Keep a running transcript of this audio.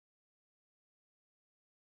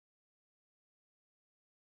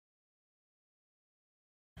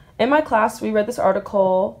In my class, we read this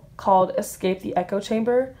article called Escape the Echo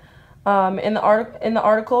Chamber. In the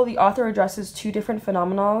article, the author addresses two different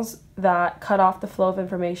phenomena that cut off the flow of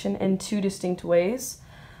information in two distinct ways.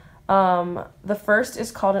 The first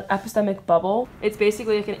is called an epistemic bubble. It's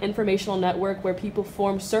basically like an informational network where people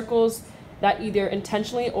form circles that either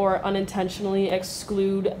intentionally or unintentionally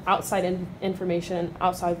exclude outside information and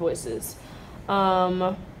outside voices.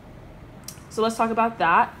 So let's talk about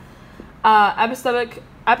that.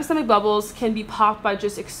 Epistemic bubbles can be popped by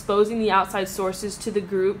just exposing the outside sources to the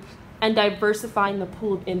group and diversifying the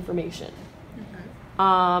pool of information.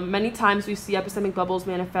 Many times we see epistemic bubbles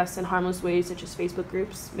manifest in harmless ways, such as Facebook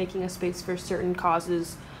groups, making a space for certain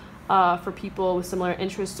causes for people with similar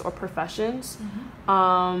interests or professions.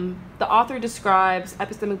 The author describes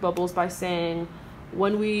epistemic bubbles by saying,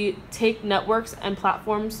 when we take networks and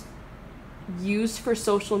platforms used for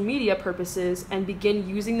social media purposes and begin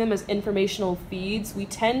using them as informational feeds, we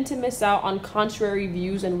tend to miss out on contrary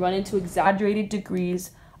views and run into exaggerated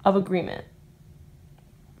degrees of agreement.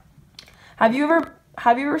 Have you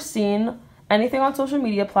ever seen anything on social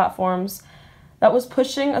media platforms that was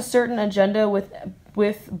pushing a certain agenda with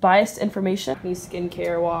biased information?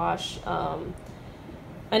 Skincare wash,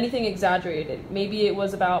 anything exaggerated. Maybe it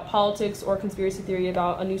was about politics or conspiracy theory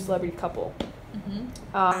about a new celebrity couple.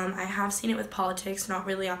 I have seen it with politics, not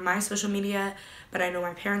really on my social media, but I know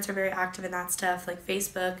my parents are very active in that stuff, like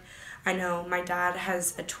Facebook. I know my dad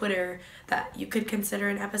has a Twitter that you could consider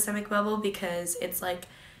an epistemic bubble, because it's like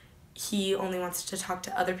he only wants to talk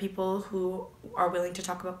to other people who are willing to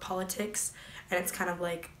talk about politics, and it's kind of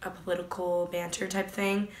like a political banter type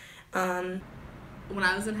thing. When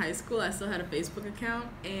I was in high school, I still had a Facebook account,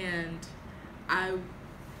 and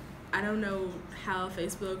I don't know how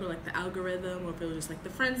Facebook or like the algorithm, or if it was just like the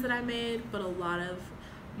friends that I made, but a lot of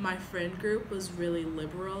my friend group was really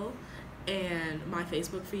liberal, and my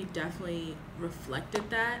Facebook feed definitely reflected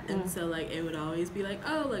that. And so like it would always be like,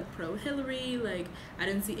 oh, like pro Hillary, like I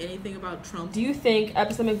didn't see anything about Trump. Do you think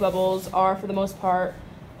epistemic bubbles are for the most part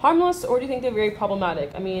harmless, or do you think they're very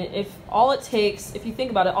problematic? I mean, if you think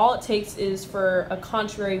about it, all it takes is for a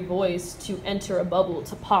contrary voice to enter a bubble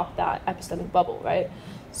to pop that epistemic bubble, right?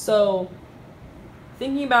 So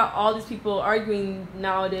thinking about all these people arguing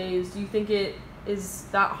nowadays, do you think it is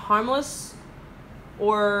that harmless,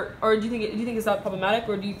 or do you think it's that problematic,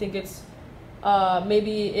 or do you think it's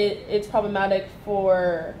maybe it's problematic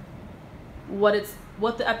for what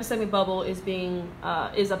the epistemic bubble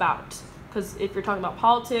is about? Because if you're talking about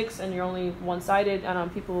politics and you're only one-sided,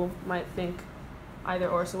 people might think either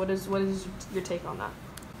or. So what is your take on that?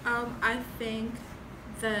 I think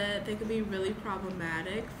that they could be really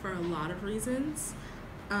problematic for a lot of reasons.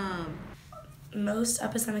 Most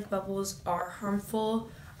epistemic bubbles are harmful,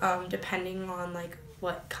 depending on like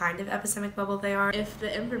what kind of epistemic bubble they are. If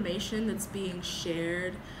the information that's being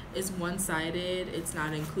shared is one-sided, it's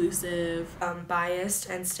not inclusive, biased,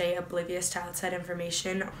 and stay oblivious to outside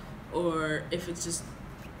information, or if it's just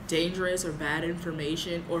dangerous or bad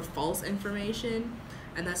information or false information,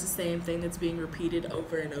 and that's the same thing that's being repeated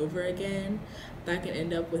over and over again, that can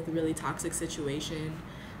end up with a really toxic situation.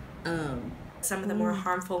 Some of the more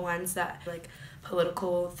harmful ones, that like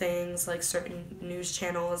political things, like certain news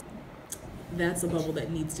channels, that's a bubble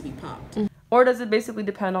that needs to be popped. Or does it basically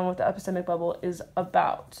depend on what the epistemic bubble is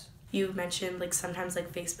about? You mentioned like sometimes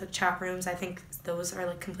like Facebook chat rooms. I think those are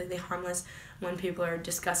like completely harmless when people are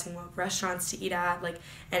discussing what restaurants to eat at. Like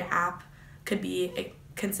an app could be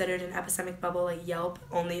considered an epistemic bubble, like Yelp.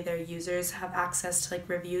 Only their users have access to like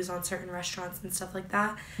reviews on certain restaurants and stuff like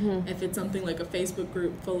that. If it's something like a Facebook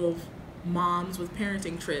group full of moms with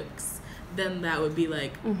parenting trips, then that would be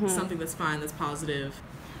like something that's fine, that's positive.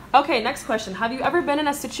 Okay, next question. Have you ever been in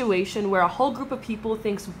a situation where a whole group of people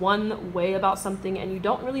thinks one way about something and you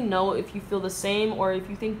don't really know if you feel the same or if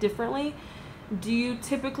you think differently? Do you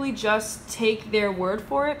typically just take their word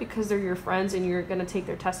for it because they're your friends and you're going to take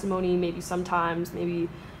their testimony, maybe sometimes, maybe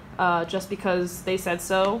just because they said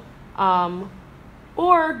so?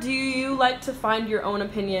 Or do you like to find your own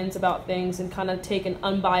opinions about things and kind of take an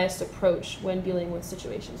unbiased approach when dealing with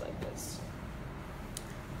situations like this?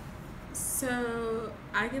 So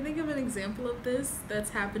I can think of an example of this that's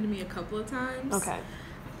happened to me a couple of times. Okay.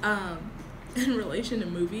 In relation to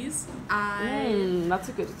movies, that's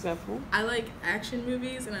a good example. I like action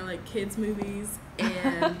movies and I like kids movies,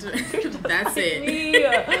 and that's it. Me.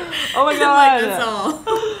 Oh my god. Like, that's all.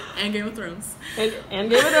 And Game of Thrones. And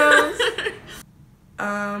Game of Thrones.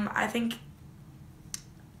 I think.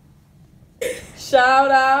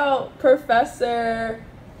 Shout out Professor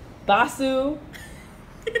Basu.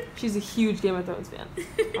 She's a huge Game of Thrones fan.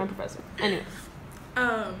 I'm Professor. Anyway.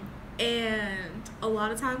 And a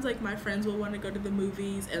lot of times, like, my friends will want to go to the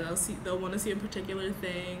movies, and they'll want to see a particular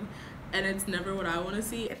thing, and it's never what I want to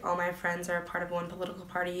see. If all my friends are a part of one political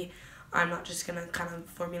party, I'm not just going to kind of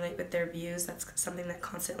formulate with their views. That's something that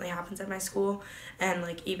constantly happens at my school, and,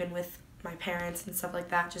 like, even with my parents and stuff like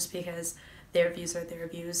that, just because their views are their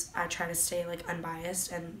views, I try to stay, like,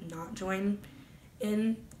 unbiased and not join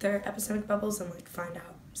in their epistemic bubbles and, like, find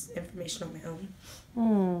out information on my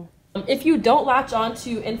own. If you don't latch on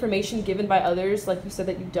to information given by others, like you said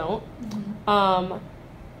that you don't,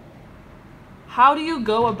 how do you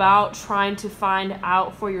go about trying to find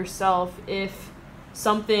out for yourself if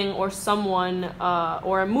something or someone,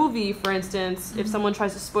 or a movie, for instance, if someone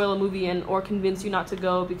tries to spoil a movie or convince you not to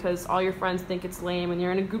go because all your friends think it's lame, and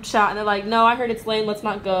you're in a group chat and they're like, no, I heard it's lame, let's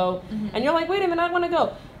not go. And you're like, wait a minute, I want to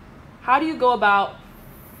go. How do you go about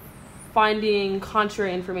finding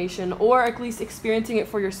contrary information, or at least experiencing it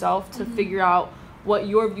for yourself to figure out what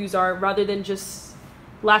your views are, rather than just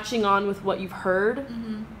latching on with what you've heard?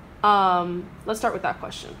 Let's start with that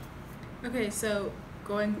question. Okay, so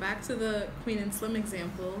going back to the Queen and Slim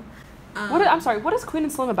example. What is Queen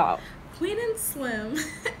and Slim about? Queen and Slim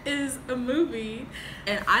is a movie,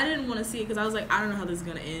 and I didn't want to see it because I was like, I don't know how this is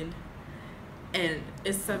going to end. And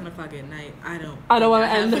it's 7 o'clock at night. I don't want to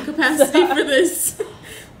have the capacity for this.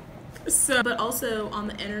 So, but also on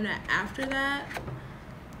the internet after that,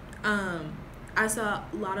 I saw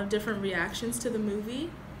a lot of different reactions to the movie,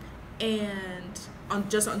 and on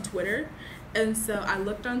Twitter. And so I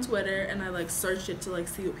looked on Twitter and I, like, searched it to, like,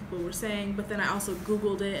 see what people were saying. But then I also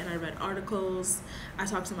Googled it and I read articles. I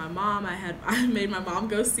talked to my mom. I made my mom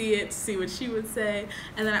go see it to see what she would say.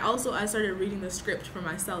 And then I started reading the script for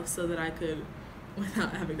myself so that I could,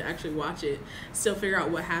 without having to actually watch it, still figure out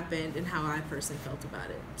what happened and how I personally felt about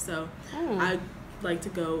it. So I like to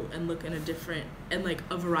go and look in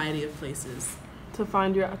a variety of places to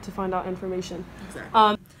find out information.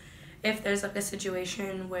 Exactly. If there's, like, a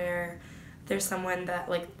situation where there's someone that,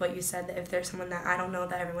 like what you said, that if there's someone that I don't know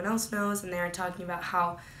that everyone else knows, and they're talking about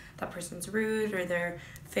how that person's rude or they're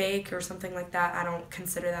fake or something like that, I don't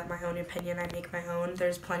consider that my own opinion. I make my own.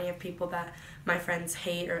 There's plenty of people that my friends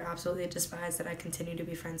hate or absolutely despise that I continue to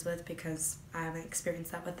be friends with because I haven't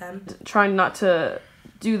experienced that with them. Trying not to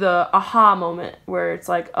do the aha moment where it's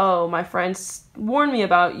like, oh, my friends warned me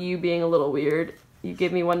about you being a little weird. You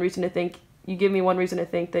give me one reason to think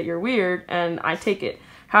that you're weird, and I take it.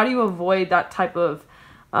 How do you avoid that type of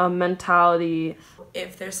mentality?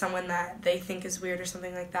 If there's someone that they think is weird or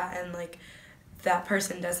something like that, and, like, that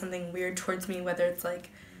person does something weird towards me, whether it's, like,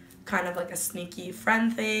 kind of like a sneaky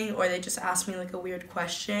friend thing, or they just ask me, like, a weird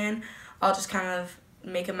question, I'll just kind of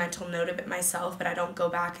make a mental note of it myself, but I don't go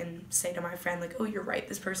back and say to my friend, like, oh, you're right,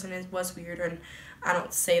 this person was weird, and I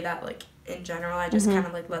don't say that, like, in general. I just kind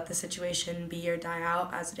of, like, let the situation be or die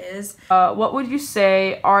out as it is. What would you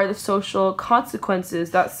say are the social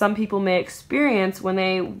consequences that some people may experience when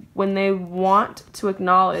they want to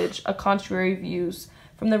acknowledge a contrary views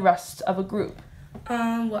from the rest of a group?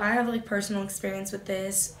 Well, I have, like, personal experience with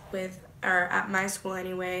this, or at my school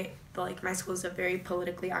anyway. Like, my school is a very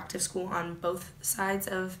politically active school on both sides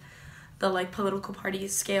of the, like, political party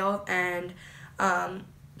scale, and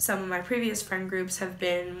some of my previous friend groups have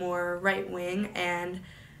been more right-wing, and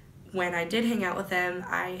when I did hang out with them,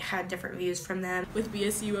 I had different views from them. With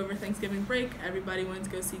BSU over Thanksgiving break, everybody wanted to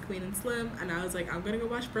go see Queen and Slim, and I was like, I'm gonna go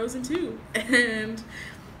watch Frozen 2, and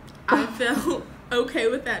I felt okay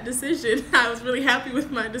with that decision. I was really happy with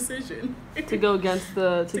my decision. To go against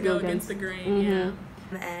the grain, yeah.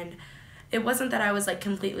 And it wasn't that I was, like,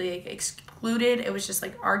 completely excluded. It was just,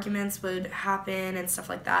 like, arguments would happen and stuff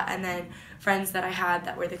like that. And then friends that I had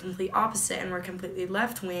that were the complete opposite and were completely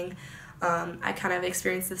left-wing, I kind of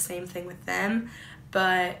experienced the same thing with them.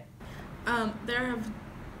 But there have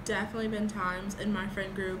definitely been times in my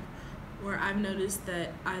friend group where I've noticed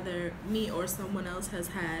that either me or someone else has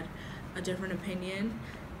had a different opinion,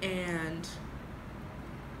 and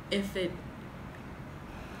if they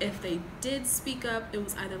did speak up, it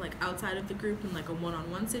was either, like, outside of the group in, like, a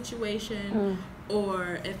one-on-one situation,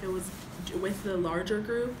 or if it was with the larger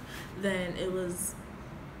group, then it was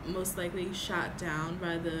most likely shot down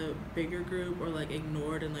by the bigger group, or, like,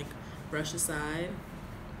 ignored and, like, brushed aside.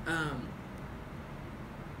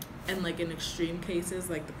 And, like, in extreme cases,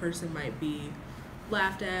 like, the person might be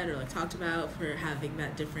laughed at or, like, talked about for having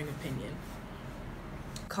that differing opinion.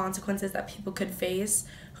 Consequences that people could face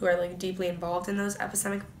who are, like, deeply involved in those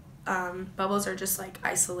epistemic bubbles are just, like,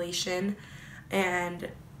 isolation, and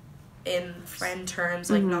in friend terms,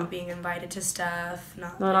 like, not being invited to stuff,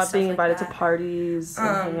 not being invited to parties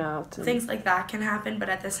and hang out. Things like that can happen, but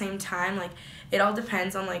at the same time, like, it all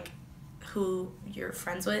depends on, like, who you're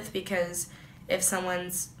friends with, because if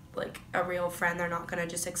someone's like a real friend, they're not gonna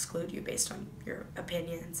just exclude you based on your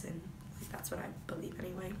opinions, and like, that's what I believe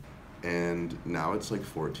anyway. And now it's like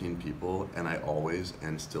 14 people, and I always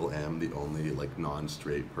and still am the only like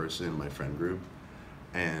non-straight person in my friend group.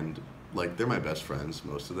 And like they're my best friends,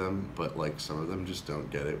 most of them, but like some of them just don't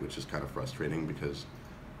get it, which is kind of frustrating, because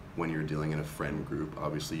when you're dealing in a friend group,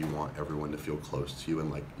 obviously you want everyone to feel close to you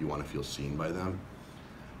and like you want to feel seen by them.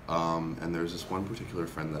 And there's this one particular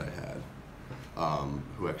friend that I had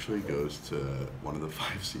who actually goes to one of the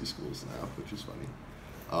 5C schools now, which is funny,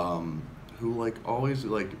 who like always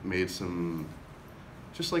like made some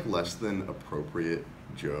just like less than appropriate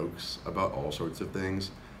jokes about all sorts of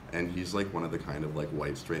things. And he's like one of the kind of like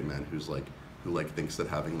white straight men who like thinks that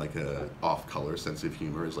having like a off-color sense of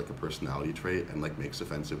humor is like a personality trait, and like makes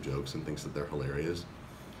offensive jokes and thinks that they're hilarious.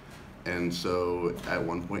 And so at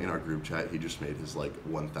one point in our group chat, he just made his like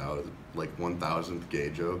 1000th gay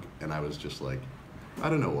joke, and I was just like, I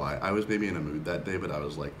don't know why. I was maybe in a mood that day, but I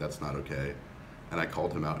was like, that's not okay. And I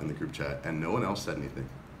called him out in the group chat, and no one else said anything.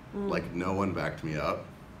 Like no one backed me up.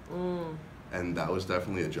 And that was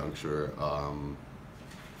definitely a juncture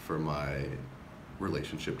for my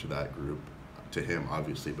relationship to that group, to him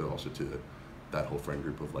obviously, but also to that whole friend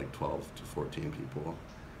group of like 12 to 14 people,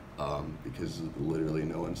 because literally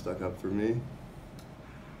no one stuck up for me,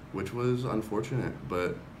 which was unfortunate,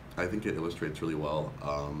 but I think it illustrates really well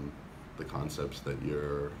the concepts that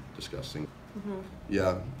you're discussing.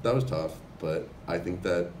 Yeah, that was tough, but I think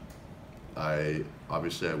that I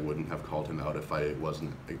wouldn't have called him out if I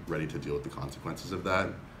wasn't ready to deal with the consequences of that,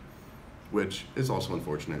 which is also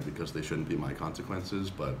unfortunate because they shouldn't be my consequences,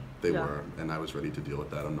 but they were, and I was ready to deal with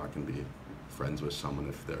that. I'm not going to be friends with someone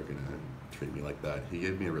if they're going to treat me like that. He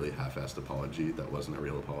gave me a really half-assed apology that wasn't a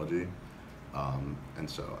real apology, and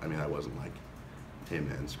so, I mean, I wasn't like, hey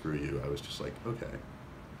man, screw you. I was just like, okay,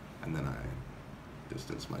 and then I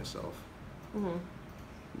distanced myself.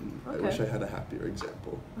 I wish I had a happier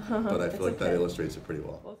example, but I feel like that illustrates it pretty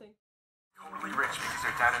well. Totally rich because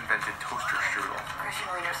their dad invented toaster strudel. Christian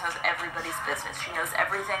Wieners knows everybody's business. She knows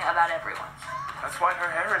everything about everyone. That's why her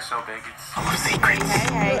hair is so big. It's full of secrets.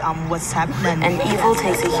 Hey, what's happening? And evil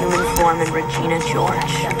takes a human form in Regina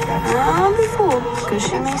George. I'll be fooled, because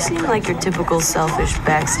she may seem like your typical selfish,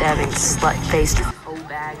 backstabbing, slut-faced hoe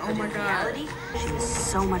bag, but in reality, she is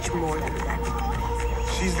so much more than that.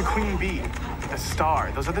 She's the queen bee, the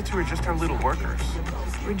star. Those other two are just her little workers.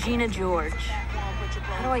 Regina George.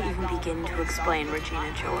 How do I even begin to explain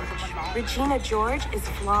Regina George? Regina George is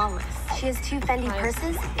flawless. She has 2 Fendi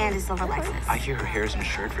purses and a silver Lexus. I hear her hair is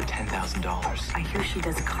insured for $10,000. I hear she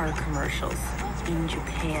does car commercials in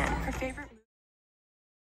Japan. Her favorite...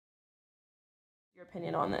 Your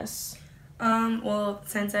opinion on this? Well,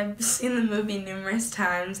 since I've seen the movie numerous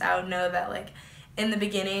times, I would know that, like, in the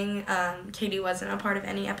beginning, Katie wasn't a part of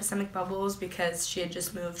any epistemic bubbles because she had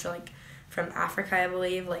just moved, like, from Africa, I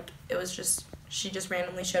believe. Like, it was just... She just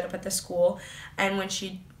randomly showed up at the school, and when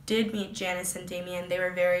she did meet Janice and Damien, they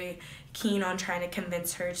were very keen on trying to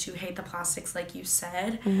convince her to hate the plastics, like you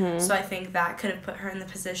said. So I think that could have put her in the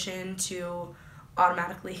position to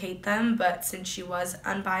automatically hate them, but since she was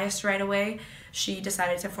unbiased right away, she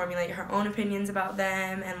decided to formulate her own opinions about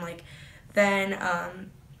them, and like then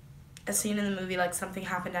a scene in the movie, like something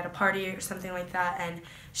happened at a party or something like that, and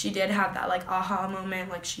she did have that like aha moment,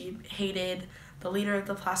 like she hated the leader of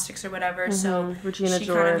the plastics or whatever, so Regina she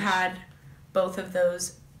George. kind of had both of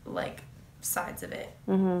those like sides of it.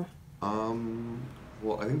 Well,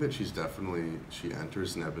 I think that she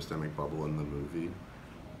enters an epistemic bubble in the movie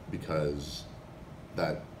because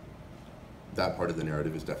that part of the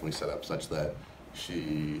narrative is definitely set up such that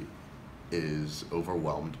she is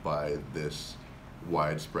overwhelmed by this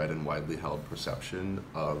widespread and widely held perception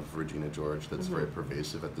of Regina George that's very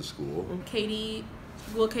pervasive at the school. Katie's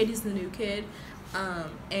the new kid,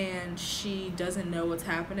 and she doesn't know what's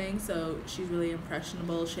happening, so she's really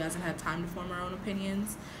impressionable. She hasn't had time to form her own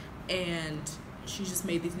opinions, and she's just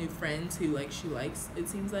made these new friends who like she likes, it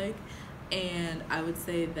seems like, and I would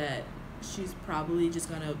say that she's probably just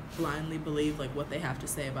gonna blindly believe like what they have to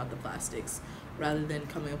say about the plastics rather than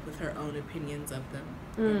coming up with her own opinions of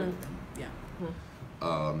them.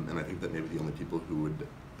 And I think that maybe the only people who would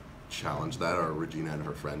challenge that are Regina and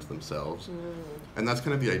her friends themselves. And that's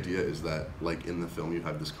kind of the idea, is that like in the film you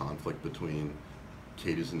have this conflict between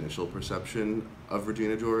Katie's initial perception of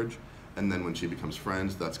Regina George, and then when she becomes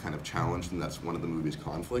friends, that's kind of challenged, and that's one of the movie's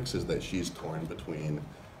conflicts, is that she's torn between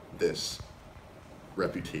this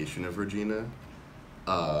reputation of Regina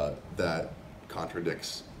that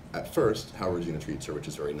contradicts at first how Regina treats her, which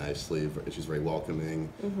is very nicely, she's very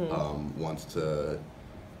welcoming, wants to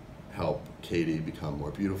help Katie become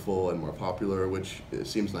more beautiful and more popular, which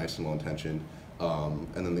seems nice and well-intentioned. And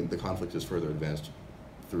then the conflict is further advanced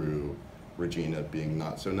through Regina being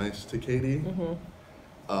not so nice to Katie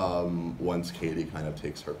once Katie kind of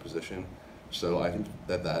takes her position. So I think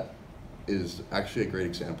that is actually a great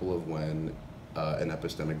example of when an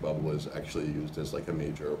epistemic bubble is actually used as like a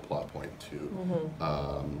major plot point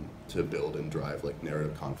to build and drive like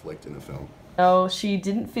narrative conflict in a film. No, she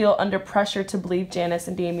didn't feel under pressure to believe Janice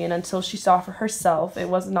and Damien until she saw for herself. It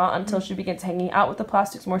was not until she begins hanging out with the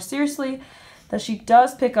plastics more seriously that she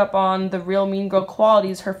does pick up on the real mean girl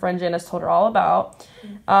qualities her friend Janice told her all about.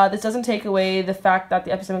 This doesn't take away the fact that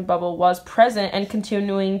the epistemic bubble was present and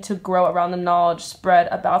continuing to grow around the knowledge spread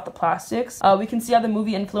about the plastics. We can see how the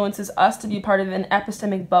movie influences us to be part of an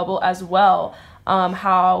epistemic bubble as well.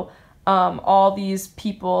 How all these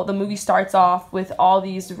people, the movie starts off with all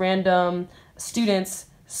these random students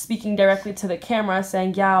speaking directly to the camera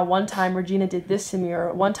saying, yeah, one time Regina did this to me,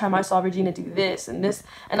 or one time I saw Regina do this, and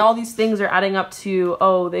all these things are adding up to,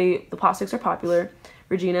 oh, the plastics are popular,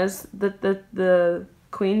 Regina's the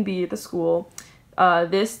queen bee at the school,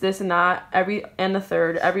 this and that, and the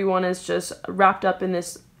third, everyone is just wrapped up in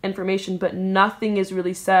this information, but nothing is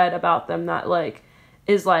really said about them that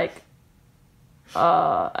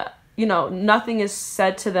nothing is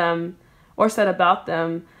said to them or said about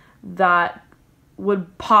them that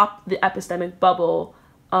would pop the epistemic bubble,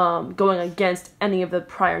 going against any of the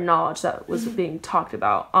prior knowledge that was being talked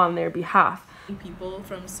about on their behalf. People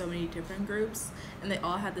from so many different groups, and they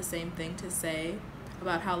all had the same thing to say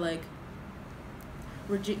about how it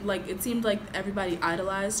seemed like everybody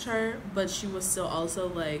idolized her, but she was still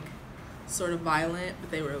also sort of violent,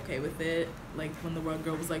 but they were okay with it. Like when the one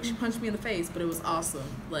girl was like, she punched me in the face, but it was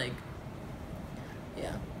awesome.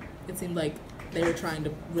 Yeah, it seemed like they were trying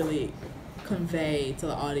to really convey to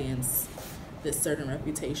the audience this certain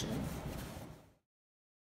reputation.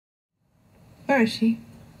 Where is she?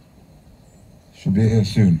 She'll be here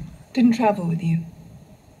soon. Didn't travel with you?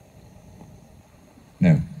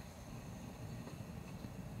 No.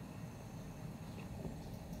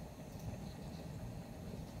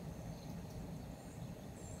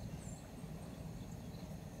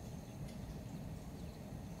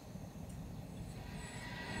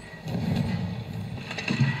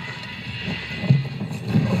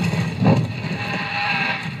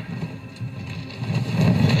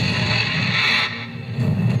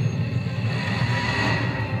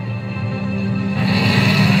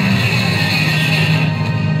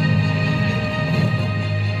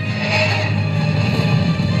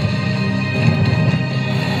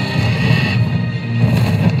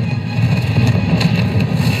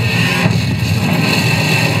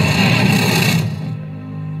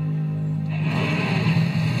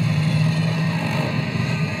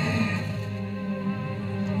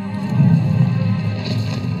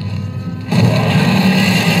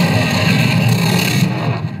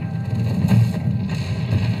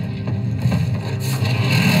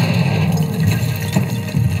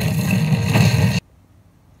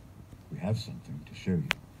 Something to show you.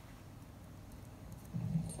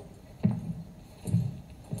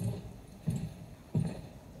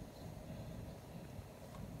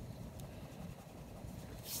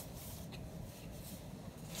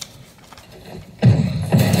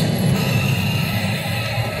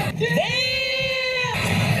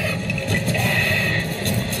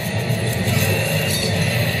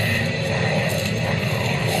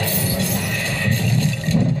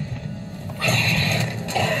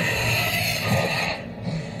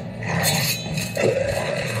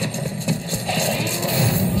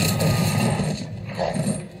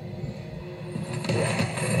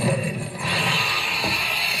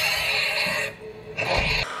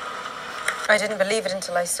 I didn't believe it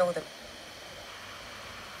until I saw them.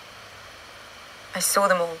 I saw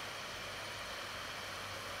them all.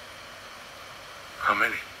 How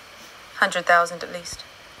many? 100,000 at least.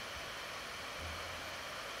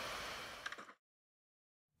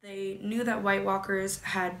 They knew that White Walkers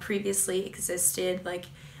had previously existed,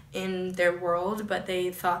 in their world, but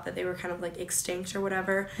they thought that they were kind of, extinct or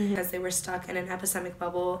whatever, because they were stuck in an epistemic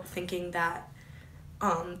bubble thinking that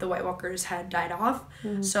the White Walkers had died off.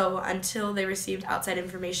 So until they received outside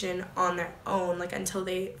information on their own, until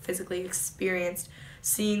they physically experienced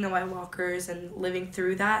seeing the White Walkers and living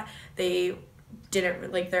through that, they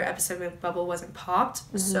didn't, their epistemic bubble wasn't popped.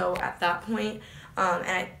 So at that point,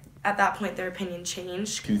 at that point their opinion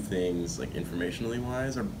changed. Two things, informationally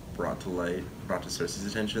wise, are brought to Cersei's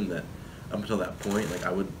attention that up until that point,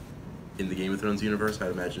 in the Game of Thrones universe, I'd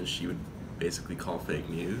imagine she would basically call fake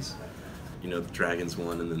news. The dragons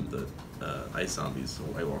one, and then the ice zombies, the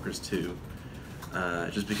White Walkers 2.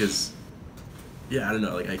 just because, yeah, I don't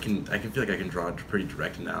know, like I can feel like I can draw a pretty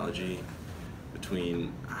direct analogy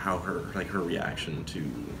between how her reaction to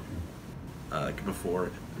like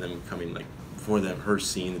before her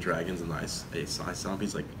seeing the dragons and the ice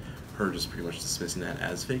zombies, like her just pretty much dismissing that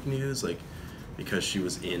as fake news, like because she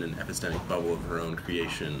was in an epistemic bubble of her own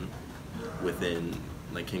creation within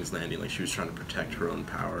like King's Landing, like she was trying to protect her own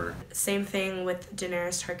power. Same thing with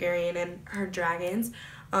Daenerys Targaryen and her dragons.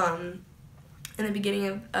 In the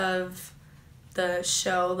beginning of the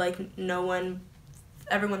show, like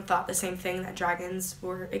everyone thought the same thing, that dragons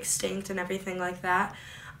were extinct and everything like that.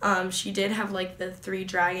 She did have like the 3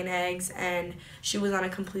 dragon eggs, and she was on a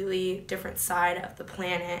completely different side of the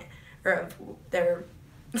planet, or of their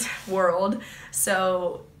world.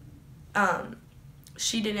 So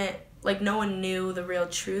she didn't, like, no one knew the real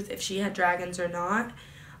truth if she had dragons or not.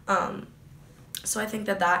 So I think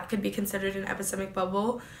that could be considered an epistemic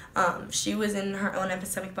bubble. She was in her own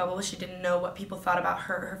epistemic bubble. She didn't know what people thought about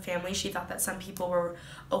her family. She thought that some people were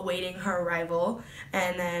awaiting her arrival.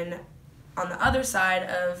 And then on the other side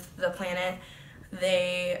of the planet,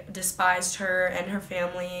 they despised her and her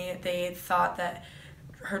family. They thought that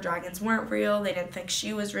her dragons weren't real. They didn't think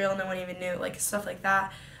she was real. No one even knew, like, stuff like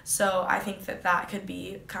that. So I think that could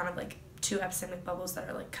be kind of like 2 epistemic bubbles that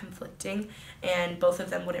are like conflicting, and both of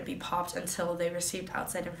them wouldn't be popped until they received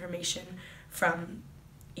outside information from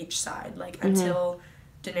each side. Like, until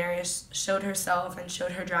Daenerys showed herself and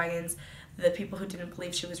showed her dragons, the people who didn't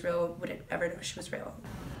believe she was real wouldn't ever know she was real.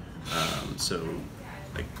 So,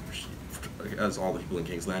 like, as all the people in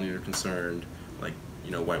King's Landing are concerned, like,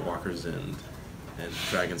 you know, White Walkers and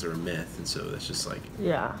dragons are a myth, and so that's just like,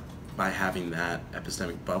 yeah. By having that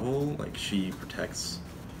epistemic bubble, like, she protects.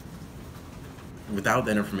 Without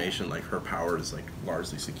that information, like, her power is like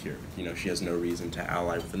largely secure. You know, she has no reason to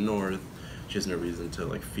ally with the North. She has no reason to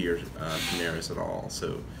like fear Daenerys at all.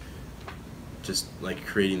 So, just like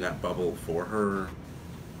creating that bubble for her,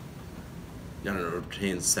 I don't know,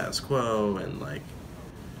 retains status quo, and like,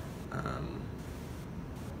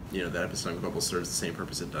 you know, that epistemic bubble serves the same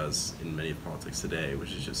purpose it does in many of politics today,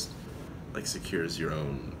 which is just like secures your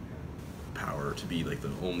own power to be like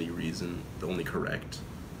the only reason, the only correct,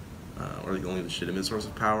 or like the only legitimate source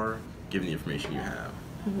of power, given the information you have.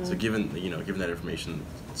 So given that information,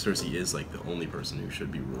 Cersei is like the only person who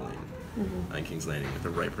should be ruling in King's Landing, like the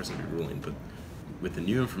right person to be ruling. But with the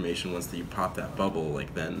new information, once you pop that bubble,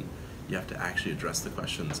 like then you have to actually address the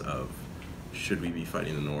questions of, should we be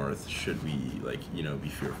fighting the North? Should we, like, you know, be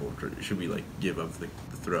fearful? Should we like give up the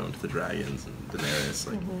throne to the dragons and Daenerys?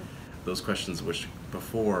 Like those questions, which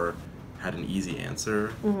before had an easy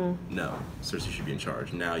answer. No, Cersei should be in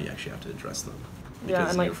charge. Now you actually have to address them. Yeah,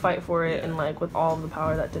 and like fight for it, and like with all of the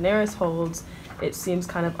power that Daenerys holds, it seems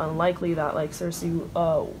kind of unlikely that like Cersei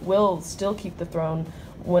will still keep the throne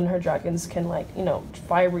when her dragons can, like, you know,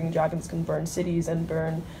 fire-breathing dragons can burn cities and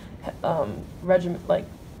burn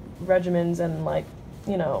regimens and, like,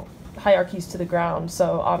 you know, hierarchies to the ground.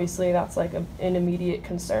 So obviously that's like an immediate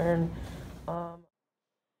concern.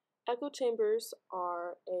 Echo chambers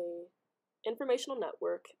are a informational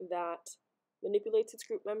network that manipulates its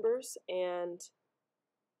group members and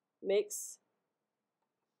makes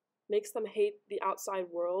them hate the outside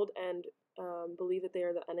world and believe that they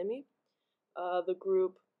are the enemy. The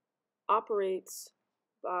group operates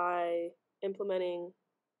by implementing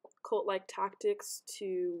cult-like tactics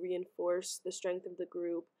to reinforce the strength of the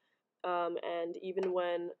group, and even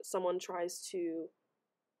when someone tries to,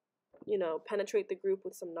 you know, penetrate the group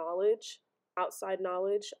with some knowledge, outside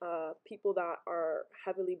knowledge, people that are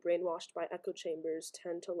heavily brainwashed by echo chambers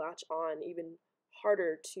tend to latch on even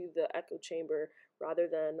harder to the echo chamber rather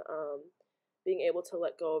than being able to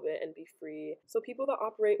let go of it and be free. So people that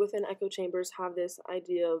operate within echo chambers have this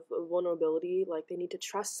idea of vulnerability, like they need to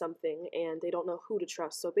trust something and they don't know who to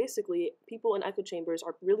trust. So basically, people in echo chambers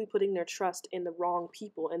are really putting their trust in the wrong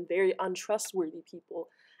people and very untrustworthy people.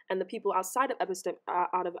 And the people outside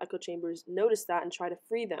of echo chambers notice that and try to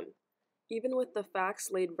free them. Even with the facts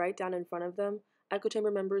laid right down in front of them, echo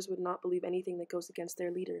chamber members would not believe anything that goes against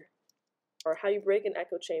their leader. Or how you break an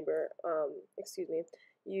echo chamber,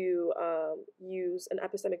 you use an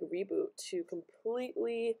epistemic reboot to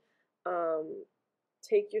completely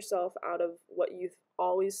take yourself out of what you've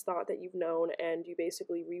always thought that you've known, and you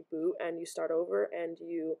basically reboot and you start over, and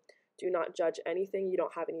you do not judge anything. You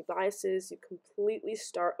don't have any biases. You completely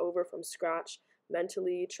start over from scratch,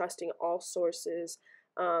 mentally trusting all sources,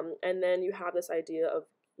 and then you have this idea of,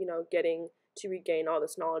 you know, getting to regain all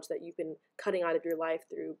this knowledge that you've been cutting out of your life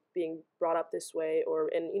through being brought up this way, or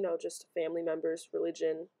in, you know, just family members,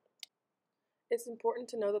 religion. It's important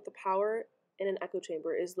to know that the power in an echo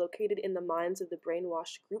chamber is located in the minds of the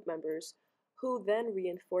brainwashed group members, who then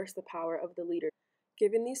reinforce the power of the leader.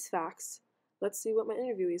 Given these facts, let's see what my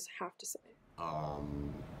interviewees have to say.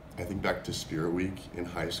 I think back to Spirit Week in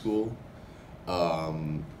high school.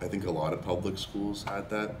 I think a lot of public schools had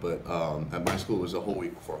that, but at my school it was a whole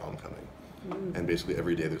week before homecoming. And basically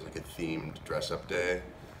every day there's like a themed dress-up day.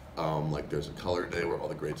 Like there's a color day where all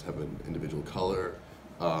the grades have an individual color.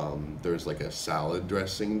 There's like a salad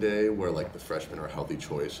dressing day where like the freshmen are healthy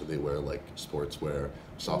choice, so they wear like sportswear.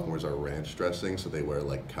 Sophomores are ranch dressing, so they wear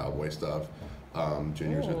like cowboy stuff.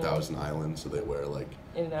 Juniors are Thousand Islands, so they wear like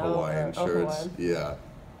Hawaiian shirts. Yeah.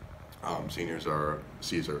 Seniors are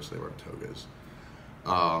Caesar, so they wear togas.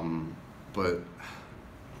 But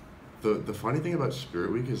the funny thing about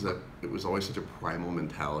Spirit Week is that it was always such a primal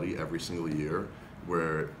mentality every single year,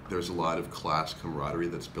 where there's a lot of class camaraderie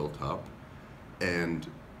that's built up, and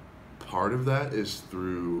part of that is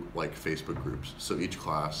through like Facebook groups. So each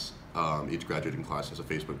class, each graduating class has a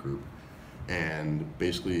Facebook group, and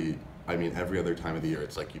basically, I mean, every other time of the year,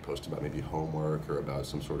 it's like you post about maybe homework or about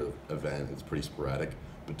some sort of event. It's pretty sporadic,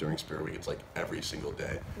 but during Spirit Week, it's like every single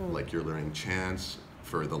day. Like you're learning chants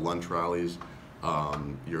for the lunch rallies.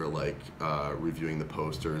 You're like reviewing the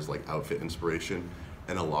posters, like outfit inspiration.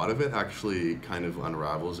 And a lot of it actually kind of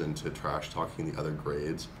unravels into trash talking the other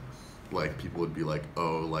grades. Like people would be like,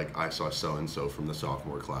 oh, like I saw so-and-so from the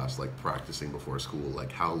sophomore class, like practicing before school.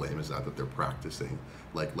 Like how lame is that they're practicing?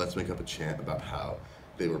 Like let's make up a chant about how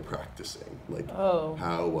they were practicing. Like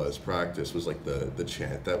how was practice was like the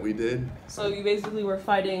chant that we did. So you basically were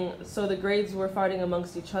fighting, so the grades were fighting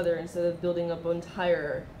amongst each other instead of building up an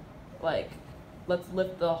entire, like, let's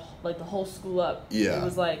lift the whole school up. Yeah. It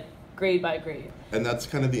was like grade by grade. And that's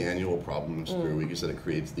kind of the annual problem of Spirit Week, is that it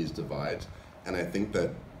creates these divides. And I think that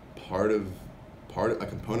a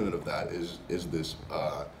component of that is this,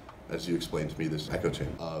 as you explained to me, this echo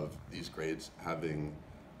chamber of these grades having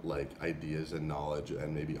like ideas and knowledge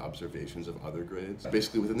and maybe observations of other grades.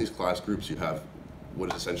 Basically within these class groups you have what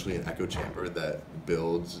is essentially an echo chamber that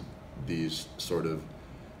builds these sort of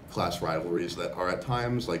class rivalries that are at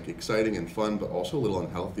times like exciting and fun, but also a little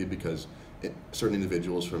unhealthy because certain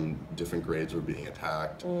individuals from different grades were being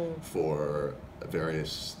attacked for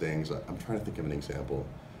various things. I'm trying to think of an example,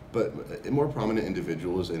 but more prominent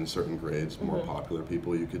individuals in certain grades, more popular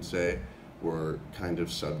people you could say, were kind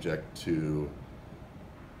of subject to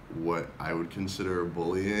what I would consider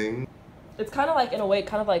bullying. It's kind of like, in a way,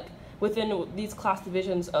 kind of like within these class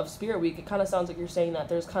divisions of Spirit Week, it kind of sounds like you're saying that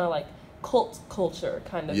there's kind of like cult culture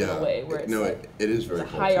kind of in a way, where it's like, it is very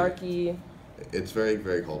culty. Hierarchy. It's very,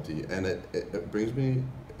 very culty, and it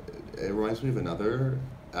reminds me of another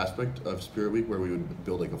aspect of Spirit Week where we would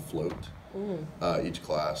build like a float. Each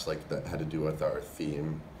class like that had to do with our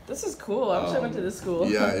theme. This is cool. I wish I went to this school.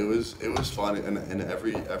 Yeah, it was fun, and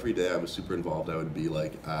every day I was super involved. I would be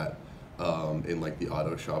like at in like the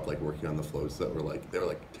auto shop, like working on the floats that were like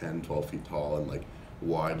 10, 12 feet tall and like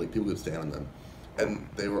wide, like people could stand on them, and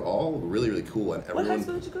they were all really, really cool. And everyone. What high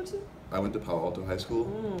school did you go to? I went to Palo Alto High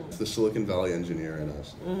School. It's the Silicon Valley engineer in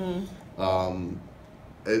us.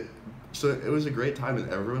 So it was a great time, and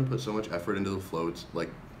everyone put so much effort into the floats. Like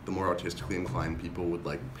the more artistically inclined people would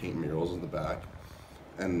like paint murals in the back.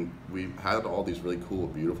 And we had all these really cool,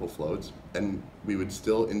 beautiful floats, and we would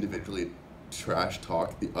still individually trash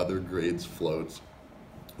talk the other grades' floats.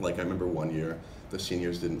 Like I remember one year, the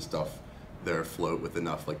seniors didn't stuff their float with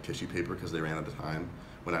enough like tissue paper because they ran out of time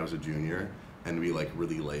when I was a junior, and we like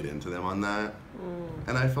really laid into them on that.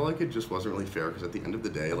 And I felt like it just wasn't really fair, because at the end of the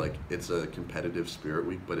day, like it's a competitive Spirit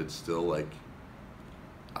Week, but it's still like,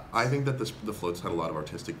 I think that the floats had a lot of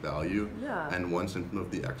artistic value. Yeah. And one symptom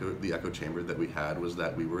of the echo chamber that we had was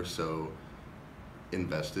that we were so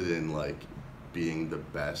invested in like being the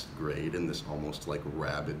best grade in this almost like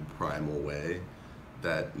rabid primal way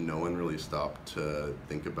that no one really stopped to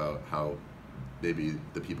think about how maybe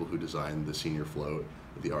the people who designed the senior float,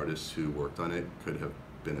 the artists who worked on it, could have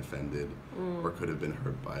been offended or could have been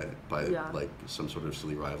hurt by it, like some sort of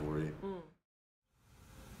silly rivalry.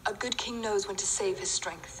 A good king knows when to save his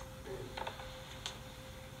strength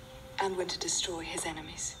and when to destroy his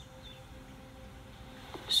enemies.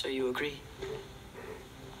 So you agree?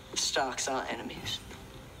 The Starks are enemies.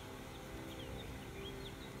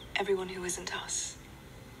 Everyone who isn't us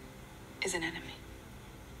is an enemy.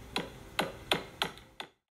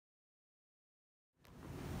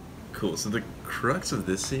 Cool. So the crux of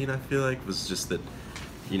this scene, I feel like, was just that,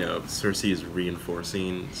 you know, Cersei is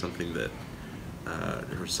reinforcing something that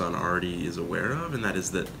her son already is aware of, and that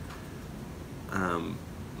is that,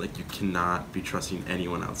 like, you cannot be trusting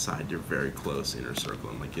anyone outside your very close inner circle.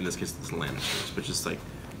 And, like, in this case, it's Lannisters, but just, like,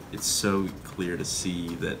 it's so clear to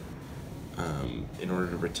see that in order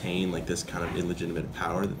to retain like this kind of illegitimate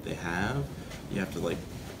power that they have, you have to like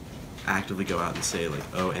actively go out and say like,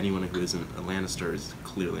 oh, anyone who isn't a Lannister is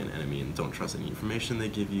clearly an enemy, and don't trust any information they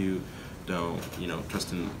give you. Don't, you know,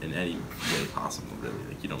 trust in any way possible, really.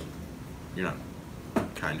 Like, you're not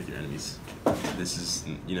kind to your enemies. This is,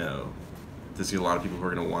 you know, there's a lot of people who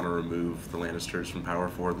are going to want to remove the Lannisters from power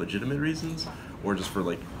for legitimate reasons, or just for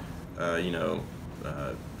like, you know,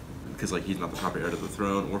 because like he's not the proper heir to the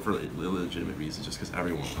throne, or for illegitimate reasons, just because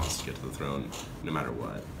everyone wants to get to the throne no matter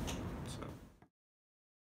what. So.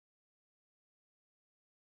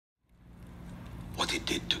 What it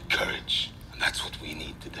did took courage, and that's what we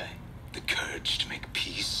need today. The courage to make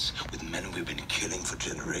peace with men we've been killing for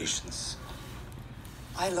generations.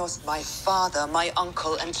 I lost my father, my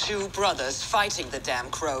uncle, and 2 brothers fighting the damn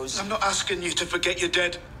crows. I'm not asking you to forget your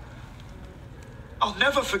dead. I'll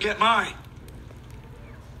never forget mine.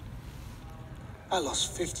 I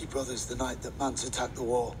lost 50 brothers the night that Mance attacked the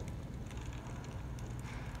wall.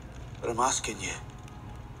 But I'm asking you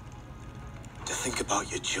to think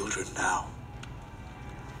about your children now.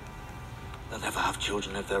 They'll never have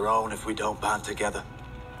children of their own if we don't band together.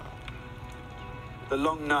 The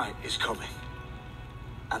long night is coming,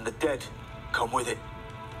 and the dead come with it.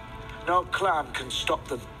 No clan can stop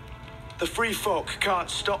them. The free folk can't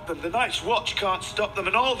stop them. The Night's Watch can't stop them,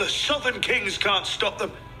 and all the Southern Kings can't stop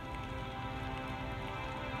them.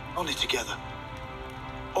 Only together.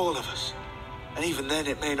 All of us. And even then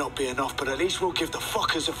it may not be enough, but at least we'll give the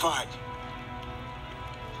fuckers a fight.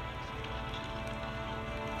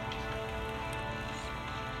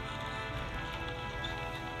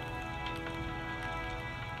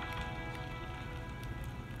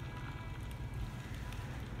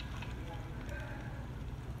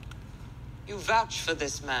 You vouch for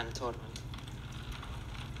this man, Tormund.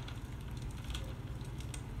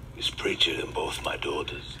 He's prettier than both my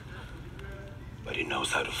daughters. But he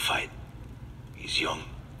knows how to fight. He's young,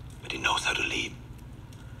 but he knows how to lead.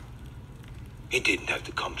 He didn't have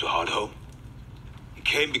to come to Hardhome. He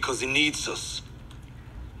came because he needs us.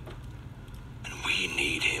 And we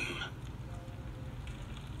need him.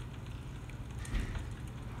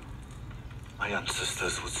 My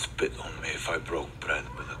ancestors would spit on me if I broke bread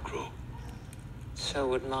with a crow. So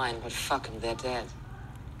would mine, but fuck 'em, they're dead.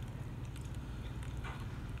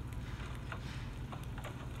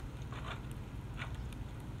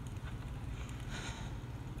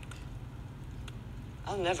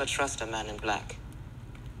 I'll never trust a man in black.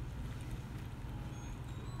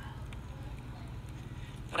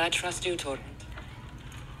 But I trust you, Tormund.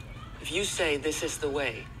 If you say this is the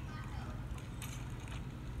way,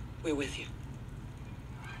 we're with you.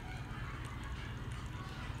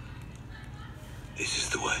 This is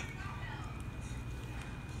the way.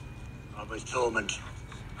 I'm with Tormund.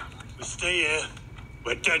 We stay here.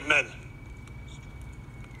 We're dead men.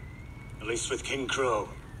 At least with King Crow,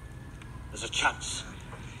 there's a chance.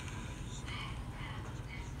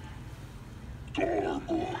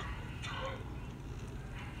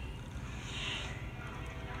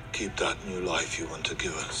 Keep that new life you want to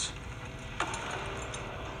give us.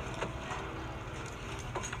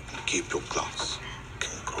 And keep your glass,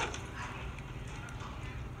 King Crow.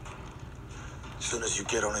 As soon as you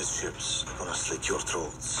get on his ships, they're gonna slit your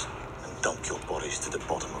throats and dump your bodies to the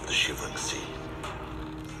bottom of the Shivering Sea.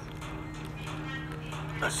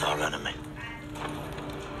 That's our enemy.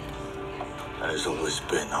 That has always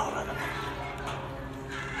been our enemy.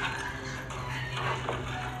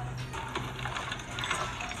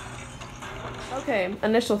 Okay,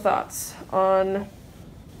 initial thoughts on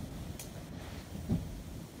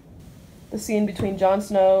the scene between Jon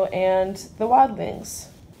Snow and the wildlings.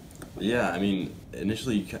 Yeah, I mean,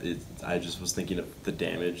 initially I just was thinking of the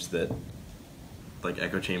damage that, like,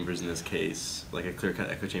 echo chambers in this case, like a clear-cut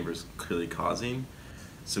echo chamber is clearly causing.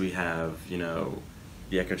 So we have, you know,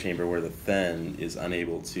 the echo chamber where the Thenn is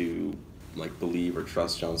unable to, like, believe or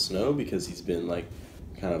trust Jon Snow because he's been, like,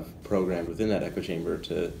 kind of programmed within that echo chamber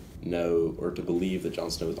to know or to believe that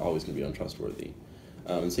Jon Snow is always going to be untrustworthy.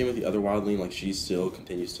 And same with the other wildling, like, she still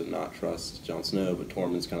continues to not trust Jon Snow, but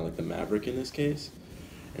Tormund's kind of like the maverick in this case.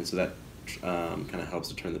 And so that kind of helps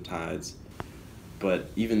to turn the tides.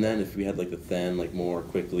 But even then, if we had, like, the Thenn, like, more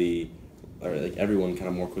quickly, or, like, everyone kind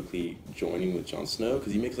of more quickly joining with Jon Snow,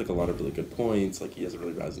 because he makes, like, a lot of really good points, like, he has a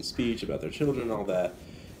really rousing speech about their children and all that.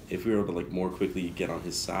 If we were able to, like, more quickly get on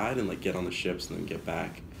his side and, like, get on the ships and then get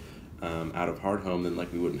back out of Hardhome, then,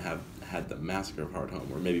 like, we wouldn't have had the massacre of Hardhome,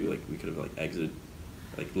 or maybe, like, we could have, like, exited,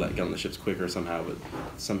 like, get on the ships quicker somehow, but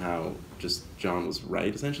somehow just Jon was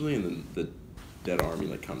right, essentially, and then the dead army,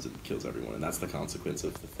 like, comes and kills everyone, and that's the consequence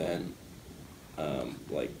of the Thenn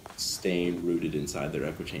like staying rooted inside their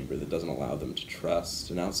echo chamber that doesn't allow them to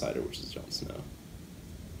trust an outsider, which is Jon Snow.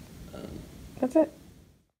 That's it.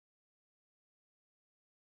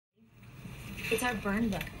 It's our burn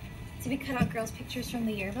book. So we cut out girls' pictures from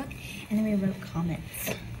the yearbook, and then we wrote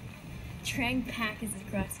comments. Trang Pak is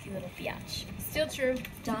a grotesque little biatch. Still true.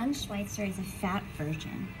 Don Schweitzer is a fat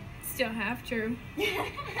virgin. Still half true.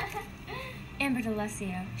 Amber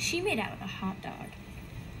DeLucio, she made out with a hot dog.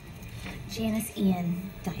 Janice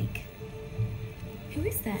Ian Dyke. Who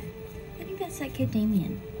is that? I think that's that kid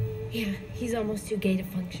Damien. Yeah, he's almost too gay to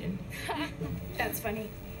function. That's funny.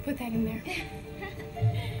 Put that in there.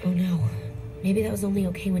 Oh no. Maybe that was only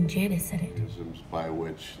okay when Janice said it. By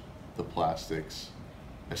which the plastics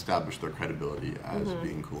establish their credibility as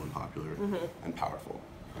being cool and popular and powerful.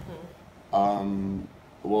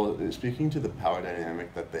 Well, speaking to the power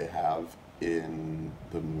dynamic that they have in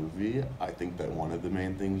the movie, I think that one of the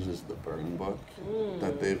main things is the burn book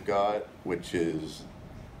that they've got, which is,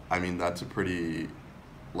 I mean, that's a pretty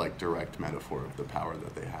like direct metaphor of the power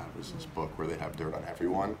that they have, is this book where they have dirt on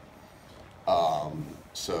everyone.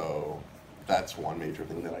 So that's one major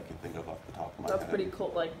thing that I can think of off the top of my head. That's pretty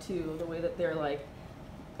cool, like, too, the way that they're, like,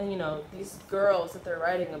 and, you know, these girls that they're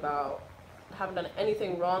writing about haven't done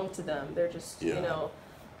anything wrong to them. They're just, you know,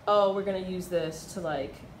 oh, we're gonna use this to,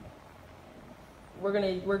 like, we're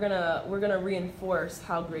gonna reinforce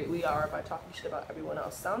how great we are by talking shit about everyone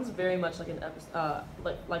else. Sounds very much like an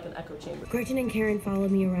like an echo chamber. Gretchen and Karen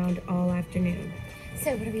followed me around all afternoon.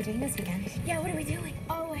 So what are we doing this weekend? Yeah, what are we doing?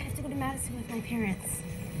 Oh, I have to go to Madison with my parents.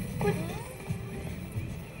 What?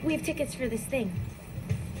 We have tickets for this thing.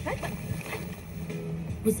 What?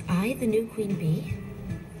 Was I the new Queen Bee?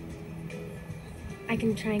 I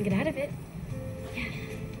can try and get out of it. Yeah.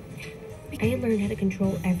 I learned how to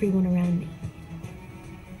control everyone around me.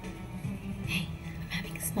 Hey, I'm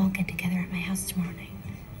having a small get-together at my house tomorrow night.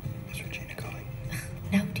 Is Regina calling?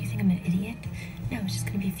 No, do you think I'm an idiot? No, it's just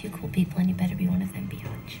gonna be a few cool people, and you better be one of them,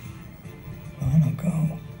 biatch. I don't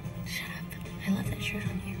go. Shut up. I love that shirt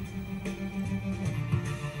on you.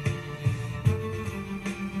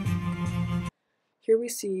 Here we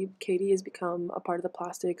see Katie has become a part of the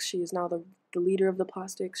plastics. She is now the leader of the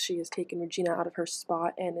plastics. She has taken Regina out of her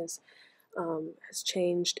spot and has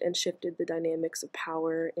changed and shifted the dynamics of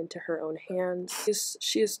power into her own hands.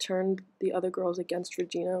 She has turned the other girls against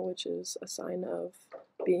Regina, which is a sign of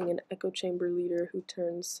being an echo chamber leader who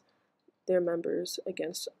turns their members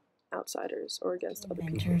against outsiders or against other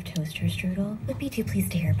people. Inventor of toaster strudel would be too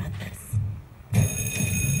pleased to hear about this.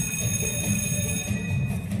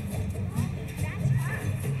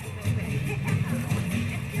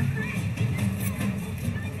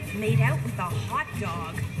 Made out with a hot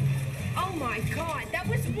dog. Oh my god, that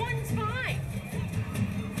was one time!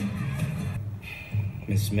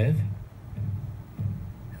 Miss Smith?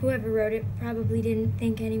 Whoever wrote it probably didn't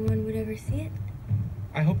think anyone would ever see it.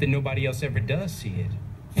 I hope that nobody else ever does see it.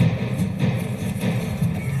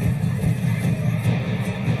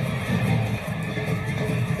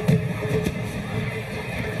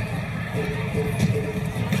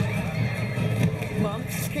 Mom,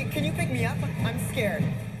 can you pick me up? I'm scared.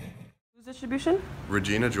 Whose distribution?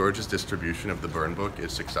 Regina George's distribution of the burn book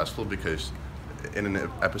is successful because in an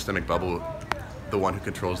epistemic bubble, the one who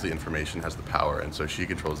controls the information has the power, and so she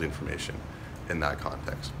controls the information in that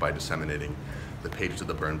context by disseminating the pages of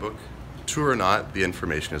the burn book. True or not, the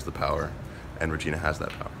information is the power, and Regina has that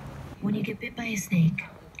power. When you get bit by a snake,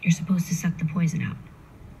 you're supposed to suck the poison out.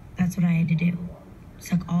 That's what I had to do.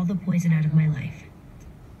 Suck all the poison out of my life.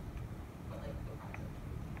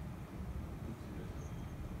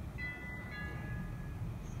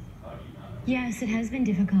 Yes, it has been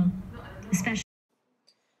difficult, especially.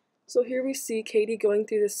 So here we see Katie going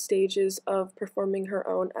through the stages of performing her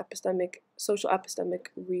own social epistemic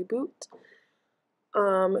reboot.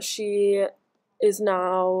 She is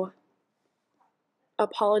now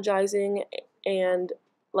apologizing and,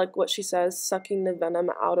 like what she says, sucking the venom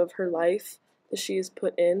out of her life that she has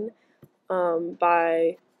put in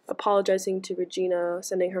by apologizing to Regina,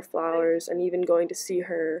 sending her flowers, and even going to see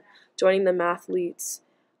her, joining the mathletes,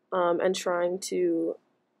 and trying to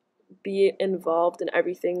be involved in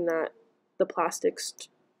everything that the plastics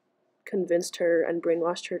convinced her and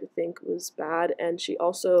brainwashed her to think was bad. And she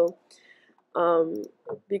also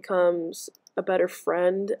becomes a better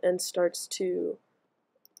friend and starts to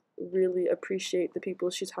really appreciate the people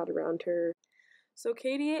she's had around her. So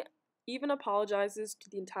Katie even apologizes to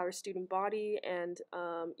the entire student body and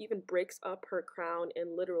even breaks up her crown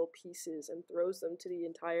in literal pieces and throws them to the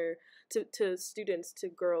entire to students, to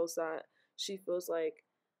girls that she feels like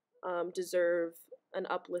deserve an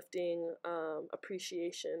uplifting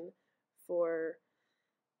appreciation for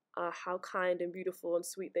how kind and beautiful and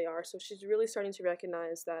sweet they are. So she's really starting to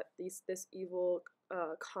recognize that this evil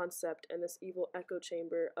concept and this evil echo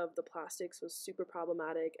chamber of the plastics was super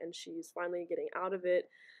problematic, and she's finally getting out of it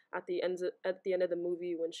at the end of the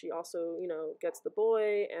movie, when she also, you know, gets the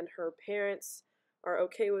boy, and her parents are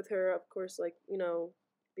okay with her, of course, like, you know,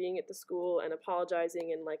 being at the school and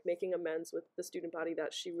apologizing and like making amends with the student body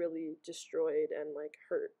that she really destroyed and like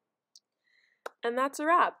hurt. And that's a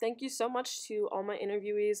wrap. Thank you so much to all my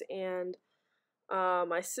interviewees and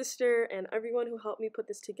my sister and everyone who helped me put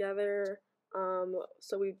this together.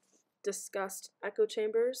 So we've discussed echo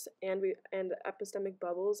chambers and epistemic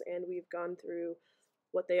bubbles, and we've gone through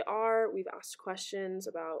what they are. We've asked questions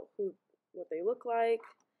about what they look like,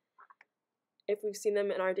 if we've seen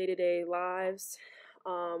them in our day-to-day lives,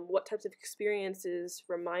 what types of experiences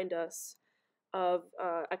remind us of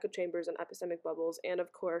echo chambers and epistemic bubbles, and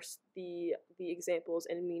of course the examples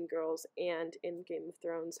in Mean Girls and in Game of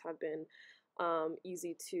Thrones have been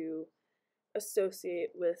easy to associate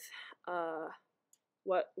with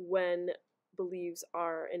what Wen believes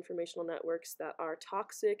are informational networks that are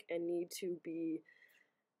toxic and need to be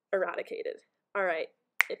eradicated. Alright,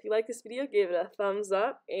 if you like this video, give it a thumbs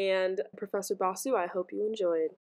up, and Professor Basu, I hope you enjoyed.